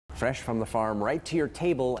Fresh from the farm right to your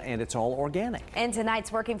table, and it's all organic. In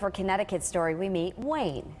tonight's Working for Connecticut story, we meet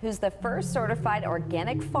Wayne, who's the first certified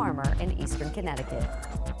organic farmer in eastern Connecticut.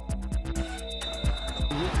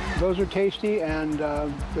 Those are tasty, and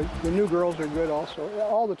the new girls are good also.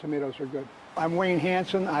 All the tomatoes are good. I'm Wayne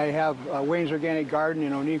Hansen. I have Wayne's Organic Garden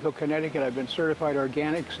in Oneonta, Connecticut. I've been certified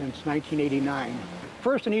organic since 1989.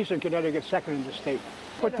 First in eastern Connecticut, second in the state.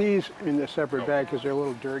 Put these in the separate bag because they're a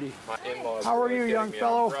little dirty. How are you, young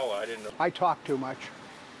fellow? I talk too much,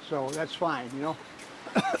 so that's fine, you know.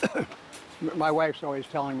 My wife's always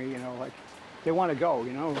telling me, you know, like, they want to go,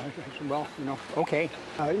 you know. I said, well, you know, okay.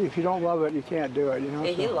 If you don't love it, you can't do it, you know.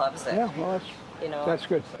 Yeah, he loves it. Yeah, well, that's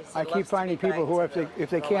good. I keep finding people who, if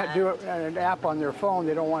they can't do it an app on their phone,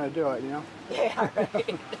 they don't want to do it, you know. Yeah,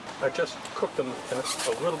 right. I just cooked them in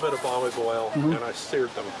a little bit of olive oil, and I seared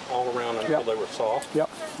them all around until they were soft. Yep,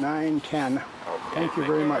 9, 10. Okay, thank you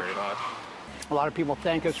very much. A lot of people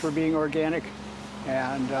thank us for being organic,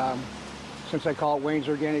 and since I call it Wayne's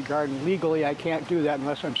Organic Garden, legally I can't do that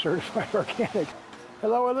unless I'm certified organic.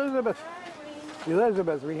 Hello, Elizabeth. Hi,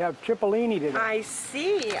 Elizabeth, we have Cipollini today. I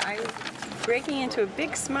see. I'm breaking into a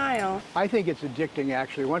big smile. I think it's addicting,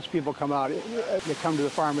 actually. Once people come out, they come to the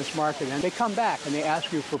farmer's market and they come back and they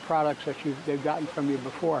ask you for products that they've gotten from you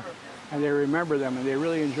before, and they remember them and they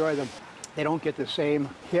really enjoy them. They don't get the same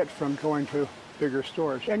hit from going to bigger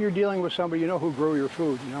stores. And you're dealing with somebody you know who grew your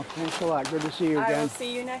food, you know. Thanks a lot. Good to see you again. I will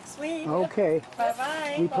see you next week. Okay.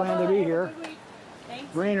 Bye-bye. We plan to be here.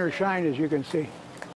 Thanks. Rain or shine, as you can see.